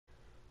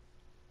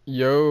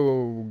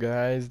Yo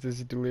guys, this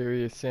is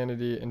Delirious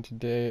Sanity, and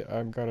today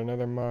I've got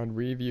another mod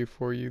review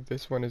for you.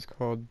 This one is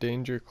called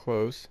Danger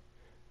Close.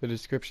 The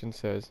description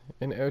says,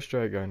 an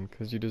airstrike gun,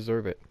 cause you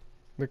deserve it.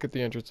 Look at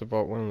the entrance of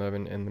Vault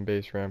 111 and the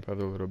base ramp of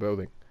the little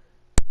building.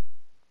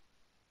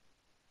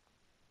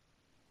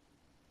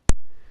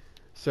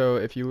 So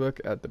if you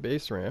look at the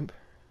base ramp,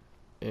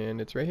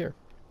 and it's right here.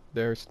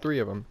 There's 3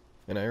 of them,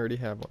 and I already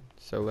have one.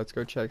 So let's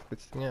go check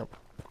this thing out.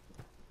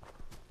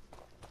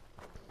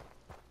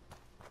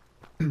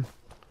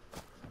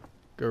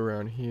 Go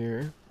around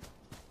here.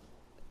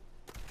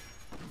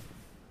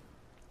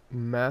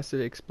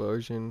 Massive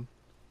explosion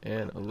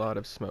and a lot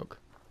of smoke.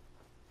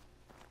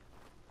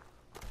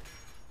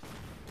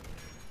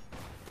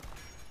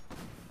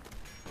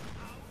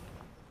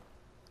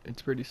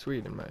 It's pretty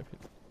sweet in my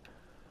opinion.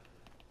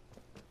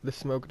 The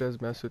smoke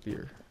does mess with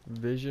your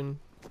vision.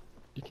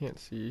 You can't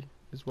see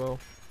as well.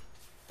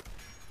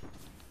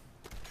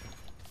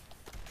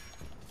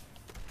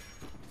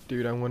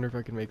 Dude, I wonder if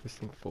I can make this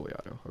thing fully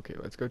auto. Okay,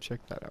 let's go check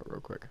that out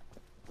real quick.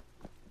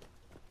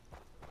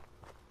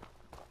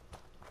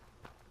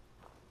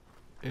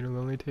 It'll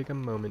only take a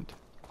moment.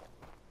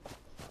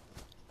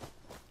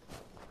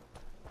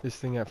 This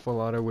thing at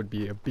full auto would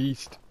be a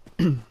beast.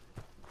 It's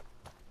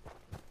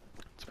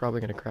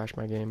probably gonna crash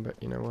my game, but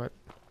you know what?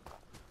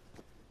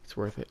 It's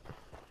worth it.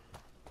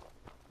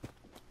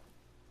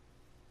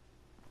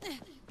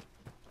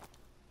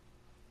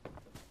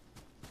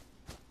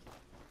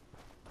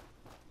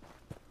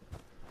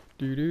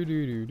 Do do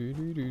do do do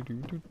do do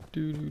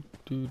do do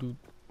do do.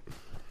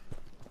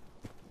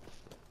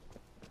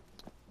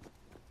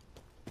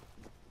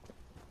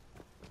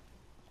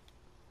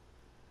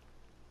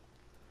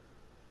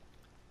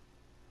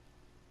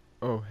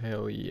 Oh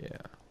hell yeah.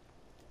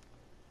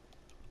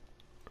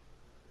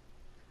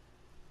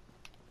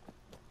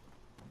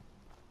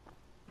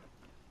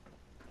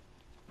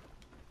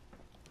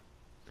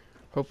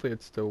 Hopefully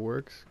it still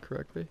works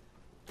correctly.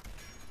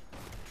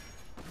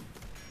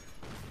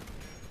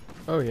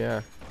 Oh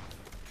yeah.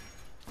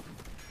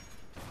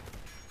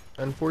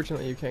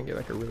 Unfortunately you can't get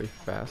like a really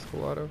fast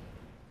full auto.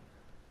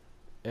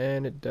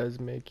 And it does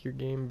make your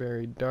game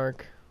very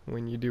dark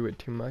when you do it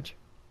too much.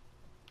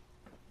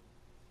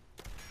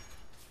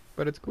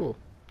 But it's cool.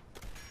 I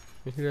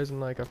mean, who doesn't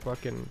like a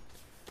fucking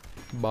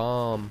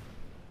bomb?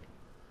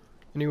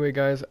 Anyway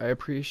guys, I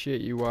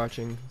appreciate you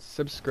watching.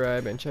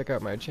 Subscribe and check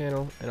out my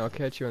channel, and I'll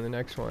catch you on the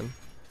next one.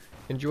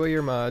 Enjoy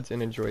your mods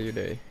and enjoy your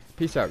day.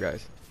 Peace out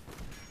guys.